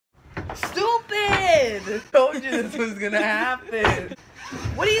did. Told you this was gonna happen.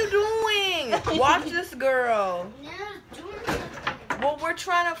 What are you doing? Watch this girl. Well, we're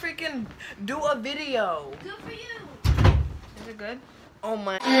trying to freaking do a video. Good for you. Is it good? Oh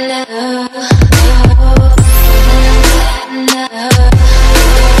my.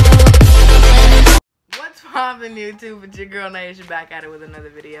 What's poppin' YouTube? It's your girl Naisha back at it with another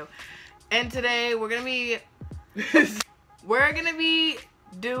video. And today we're gonna be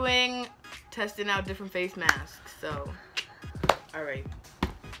testing out different face masks. So, alright.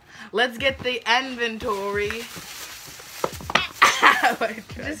 Let's get the inventory.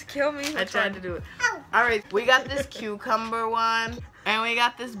 Just kill me. I tried to do it. Alright, we got this cucumber one, and we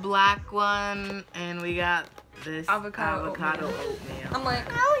got this black one, and we got this avocado oatmeal. I'm like,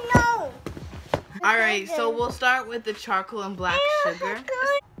 oh no. Alright, so we'll start with the charcoal and black sugar.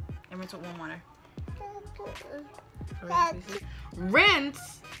 and rinse with warm water.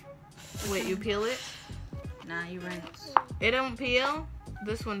 Rinse? Wait, you peel it? Nah, you rinse. It don't peel?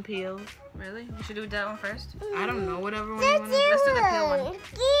 This one peels. Really? We should do that one first. I don't know, whatever one you want to do. Let's do the peel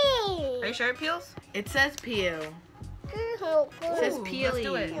one. Are you sure it peels? It says peel. It says Ooh, peely, let's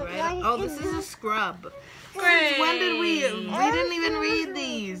do it. right? Oh, this is a scrub. Great. When did we didn't even read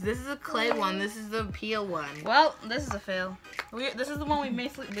these. This is a clay one. This is the peel one. Well, this is a fail. This is the one we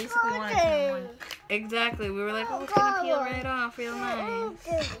basically wanted to win. Exactly. We were like, oh, it's gonna peel right off real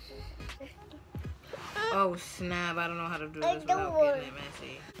nice. Oh snap! I don't know how to do this without getting it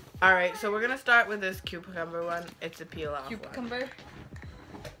messy. All right, so we're gonna start with this cucumber one. It's a peel off Cucumber. one.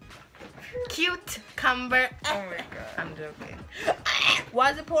 Cucumber. Oh my god. I'm joking.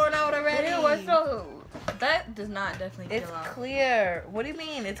 Why is it pouring out already? Ew, what's so? That does not definitely peel It's off. clear. What do you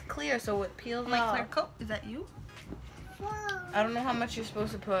mean? It's clear, so it peels My off. clear coat. Is that you? I don't know how much you're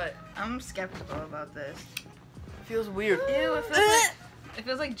supposed to put. I'm skeptical about this. It feels weird. Ew, it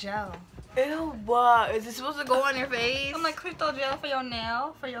feels like gel. Ew, what? Is it supposed to go on your face? I'm like crystal gel for your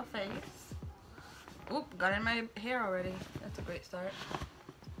nail, for your face. Oop, got it in my hair already. That's a great start.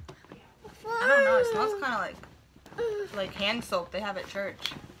 I don't know, it smells kind of like hand soap they have at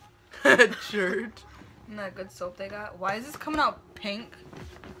church. Church. Isn't that good soap they got? Why is this coming out pink?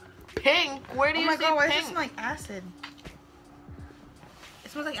 Pink? Where do Oh you my see god, why does pink? it smell like acid?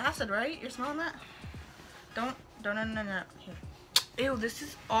 It smells like acid, right? You're smelling that? No. Here. Ew, this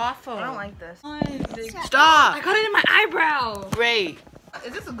is awful. I don't like this. Stop. I got it in my eyebrow. Great.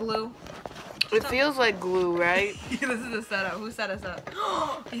 Is this a glue? It feels like glue, right? This is a setup. Who set us up?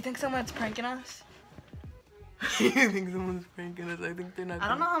 Do you think someone's pranking us? You think someone's pranking us? I think they're not. I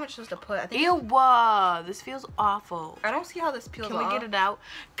don't know how much to put. I think Ew, this feels awful. I don't see how this peels Can off. we get it out?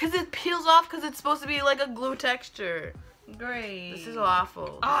 Because it peels off because it's supposed to be like a glue texture. Great. This is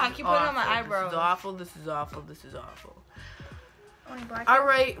awful. Oh, I keep putting it on my eyebrows. This is awful. This is awful. This is awful. Only black. All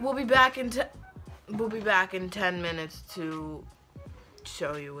right, we'll be back in 10 minutes to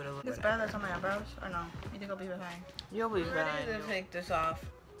show you what it looks It's like. better that's on my eyebrows, or no? You think I'll be fine? You'll be I'm ready fine. to Take this off.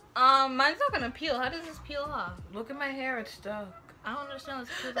 Mine's not gonna peel. How does this peel off? Look at my hair. It's stuck. I don't understand this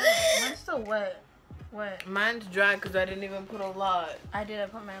peels off. Mine's still wet. Wet. Mine's dry because I didn't even put a lot. I did. I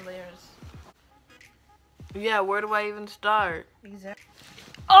put my layers. Yeah, where do I even start? Exactly.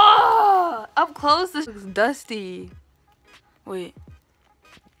 Oh, up close this looks dusty. Wait.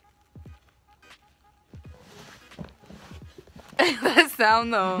 That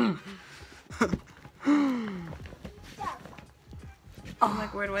sound though. I'm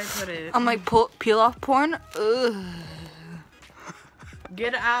like, where do I put it? I'm like peel off porn. Ugh.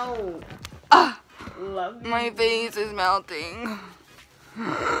 Get out. Ah, Love you. my face is melting.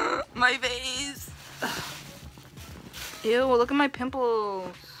 My face. Ew, look at my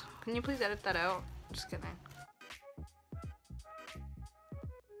pimples. Can you please edit that out? Just kidding.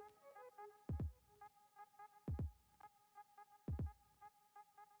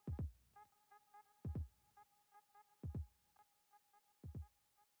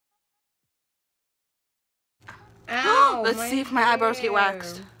 Ow, Let's see if my eyebrows get hair.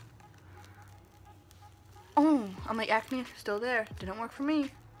 waxed. Oh, I'm like acne still there. Didn't work for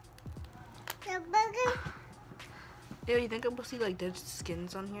me. Ew, you think we'll see like dead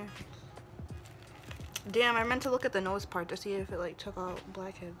skins on here? Damn, I meant to look at the nose part to see if it like took out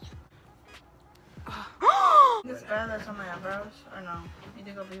blackheads. It's better that's on my eyebrows, or no? You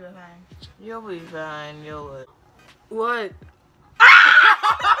think I'll be fine? You'll be fine. You'll. What?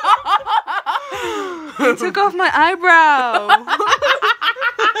 It took off my eyebrow.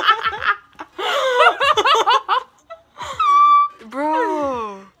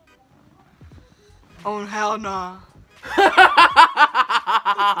 Bro. Oh, hell nah. 10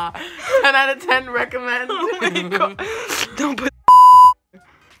 out of 10 recommend. Oh my god. Don't put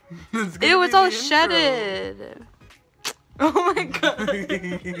Ew, it's all shedded. Oh my god.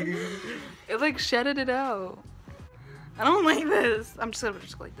 It like shedded it out. I don't like this. I'm just gonna go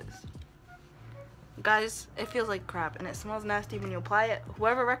like this. Guys, it feels like crap and it smells nasty when you apply it.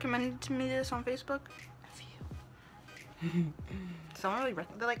 Whoever recommended to me this on Facebook, F you. Someone really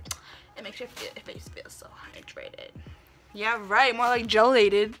recommended, they're like, it makes your face feel so hydrated. Yeah, right, more like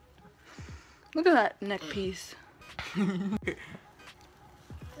gelated. Look at that neck piece. Ew.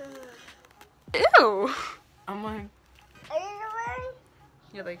 I'm like,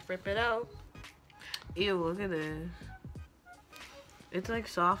 You like rip it out. ew, look at this. It's like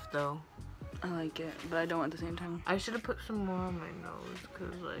soft though. I like it, but I don't at the same time. I should have put some more on my nose,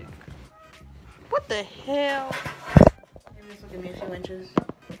 cause like. What the hell? Maybe this will give me a few inches.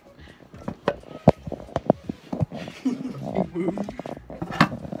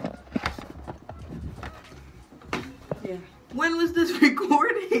 Yeah. When was this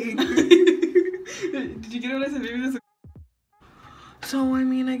recording? Did you get what I said? Maybe this. So I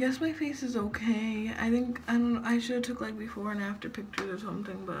mean, I guess my face is okay. I think I should have took like before and after pictures or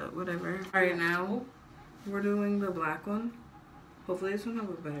something, but whatever. All right, now we're doing the black one. Hopefully this one have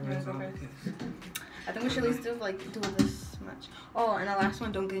a better result. I think we should at least do like this much. Oh, and the last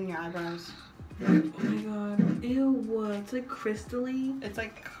one, don't get in your eyebrows. Oh my god, ew! It's like crystally. It's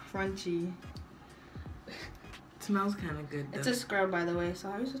like crunchy. It smells kind of good though. It's a scrub, by the way. So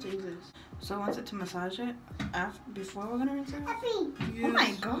how are you supposed to use this? So I want it to massage it before we're gonna rinse it. Yes. Oh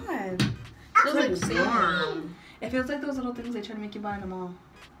my god! It's like warm. It feels like those little things they try to make you buy in the mall.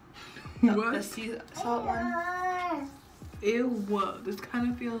 What? The sea salt one. Ew! This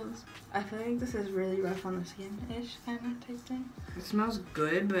kind of feels. I feel like this is really rough on the skin-ish kind of type thing. It smells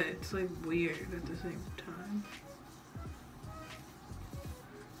good, but it's like weird at the same time.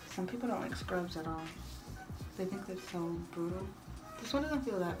 Some people don't like scrubs at all. They think they're so brutal. This one doesn't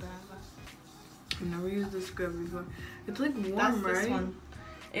feel that bad. I've never used this scrub before. It's like warm, That's right? this one.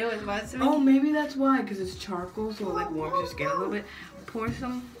 Ew, it's why it's Oh, maybe that's why, because it's charcoal, so it like warms your skin a little bit. Pour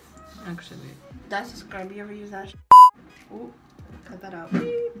some. Actually, That's a scrub. You ever use that? Ooh, cut that out.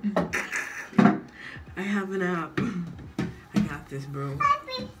 I have an app. I got this, bro.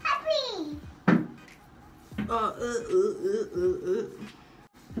 Happy. I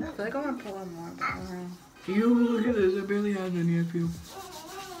feel like I want to pull on more, but alright. You look at this. I barely have any. I feel.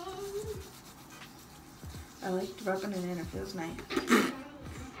 I like rubbing it in. It feels nice.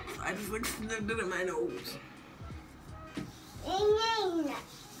 I just like snipped it in my nose.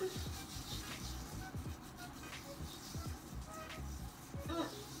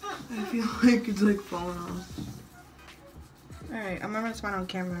 I feel like it's like falling off. Alright, I'm gonna rinse mine on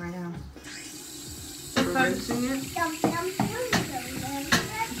camera right now. For rinsing it.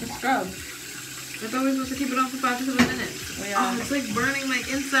 It's a scrub. I thought we were supposed to keep it on for 5 to 7 minutes. Yeah. Oh, it's like burning my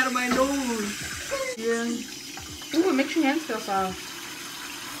inside of my nose. Yeah. Ooh, it makes your hands feel soft.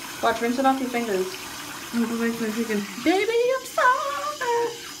 Watch, rinse it off your fingers. Oh, it makes my freaking. Baby, I'm soft.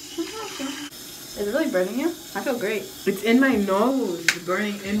 Is it really burning you? I feel great. It's in my nose. It's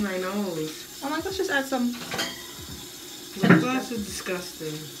burning in my nose. I'm like, let's just add some. Lip gloss is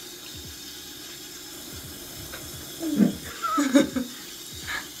disgusting.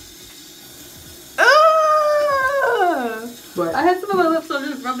 But I had some on my lips, so I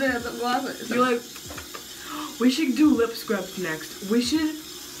just rubbed it in the gloss. you're like, we should do lip scrubs next.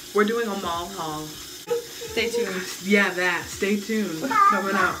 We're doing a mall haul. Stay tuned. Yeah, that. Stay tuned.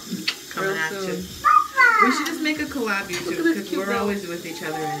 Coming up. Coming Real at soon. you. We should just make a collab Look YouTube at this because cute we're girl. always with each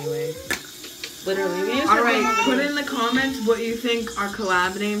other anyway. Literally. We used to Alright, have put videos. in the comments what you think our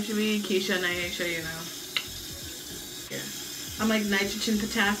collab name should be. Keisha and Aisha, you know. Yeah. I'm like nitrogen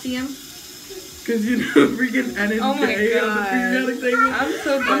potassium. Because you know, freaking NMK. Oh my on the periodic god. table. I'm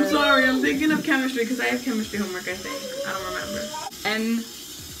so I'm dead. sorry, I'm thinking of chemistry because I have chemistry homework, I think. I don't remember.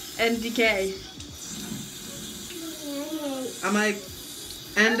 NDK. I'm like,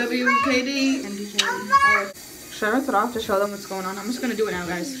 NWKD. NDK. Alright. Should I rinse it off to show them what's going on? I'm just gonna do it now,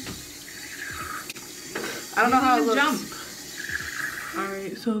 guys. I don't know how it looks. Jump.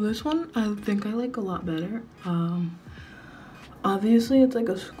 Alright, so this one I think I like a lot better. Obviously it's like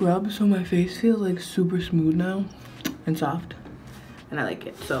a scrub, so my face feels like super smooth now and soft. And I like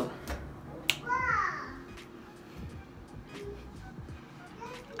it, so.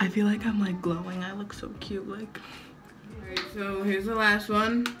 I feel like I'm like glowing. I look so cute, like. Alright, so here's the last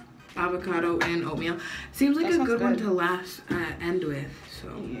one. Avocado and oatmeal. Seems like That a sounds good one good. to last end with, so.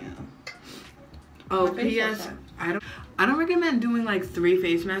 Yeah. Oh, My face P.S. does that. I don't recommend doing like 3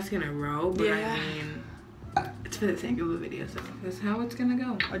 face masks in a row, but Yeah. I mean, it's for the sake of the video, so that's how it's gonna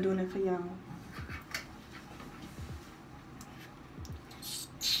go. We're doing it for y'all.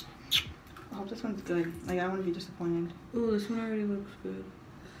 looks good. Like, I don't want to be disappointed. Ooh, this one already looks good.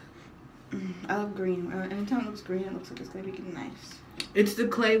 I love green. Anytime it looks green, it looks like it's gonna be nice. It's the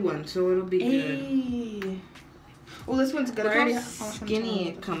clay one, so it'll be good. Oh, this one's good. Look how skinny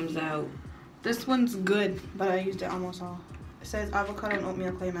it comes out. This one's good, but I used it almost all. It says avocado and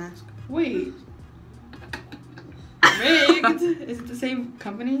oatmeal clay mask. Wait. Rigged? Is it the same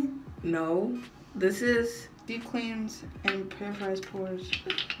company? No. This is deep cleans and purifies pores.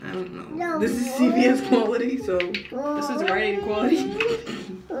 I don't know. No. This is CVS quality, so this is Rite Aid quality.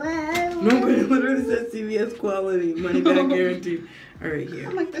 No, but it literally says CVS quality, money back guarantee. All right, here.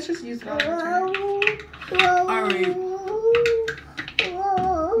 I'm like, let's just use it all the time. All right.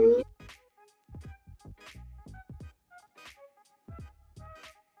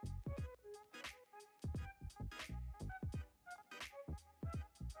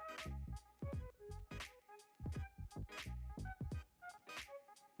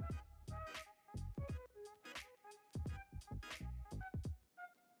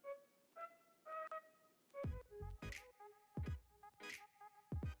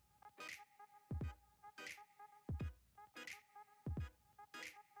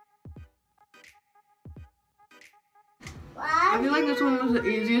 I feel like this one was the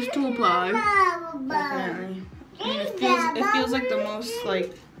easiest to apply. Definitely. I mean, it feels like the most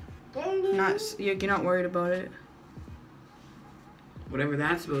like you're not worried about it. Whatever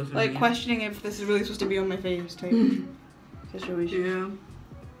that's supposed to be. Like questioning if this is really supposed to be on my face type situation. Yeah.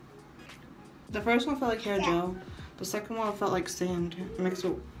 The first one felt like hair gel. The second one felt like sand mixed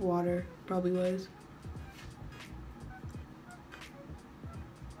with water. Probably was.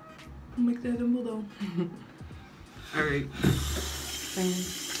 I'll make that dimple though. Alright.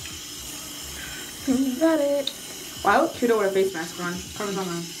 Got it. Why would Trudeau wear a face mask on? Covers on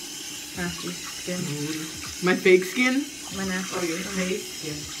my nasty skin. My fake skin? My nasty skin. Fake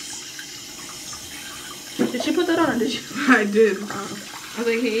skin. Did she put that on or did you? I did. I was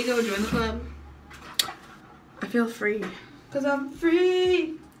like, here you go, join the club. I feel free. Cause I'm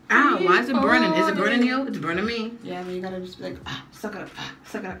free. Ow, why is it burning? Is it burning you? It's burning me. Yeah, but you gotta just be like, suck it up,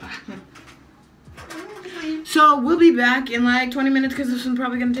 suck it up. So we'll be back in like 20 minutes because this one's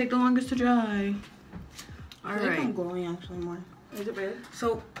probably gonna take the longest to dry. All right. I'm glowing actually more. Is it really?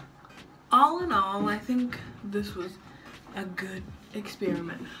 So, all in all, I think this was a good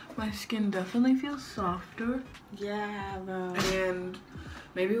experiment. My skin definitely feels softer. Yeah, bro. And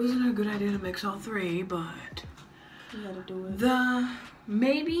maybe it wasn't a good idea to mix all three, but you gotta do it.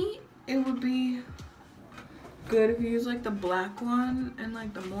 Maybe it would be good if you use like the black one in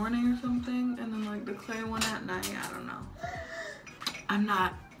like the morning or something, and then like the clay one at night. I don't know. I'm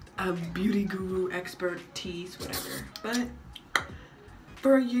not a beauty guru expertise, whatever. But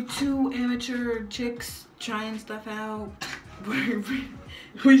for you two amateur chicks trying stuff out,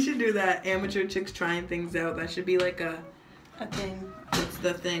 we should do that. Amateur chicks trying things out. That should be like a thing. What's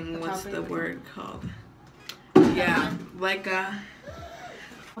the thing? What's the word called? Yeah, like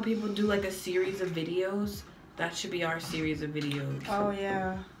people do like a series of videos. That should be our series of videos. Oh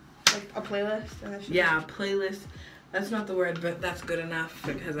yeah, like a playlist. Yeah, a playlist. That's not the word, but that's good enough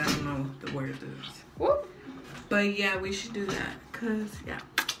because I don't know what the word is. Whoop. But yeah, we should do that because yeah.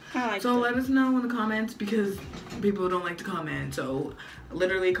 So let us know in the comments because people don't like to comment. So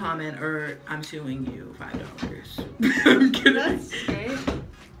literally comment or I'm suing you $5. I'm kidding. That's great.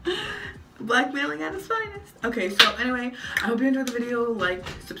 Blackmailing at its finest. Okay, so anyway, I hope you enjoyed the video. Like,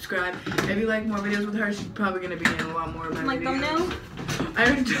 subscribe. If you like more videos with her, she's probably gonna be in a lot more of my videos. Thumbnail? I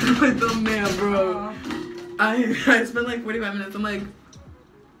already did my thumbnail, bro. I spent like 45 minutes. I'm like.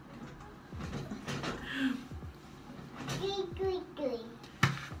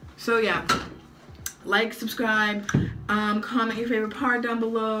 So yeah, like, subscribe, comment your favorite part down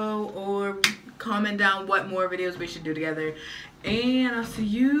below, or comment down what more videos we should do together. And I'll see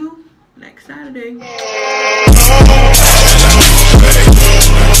you next Saturday.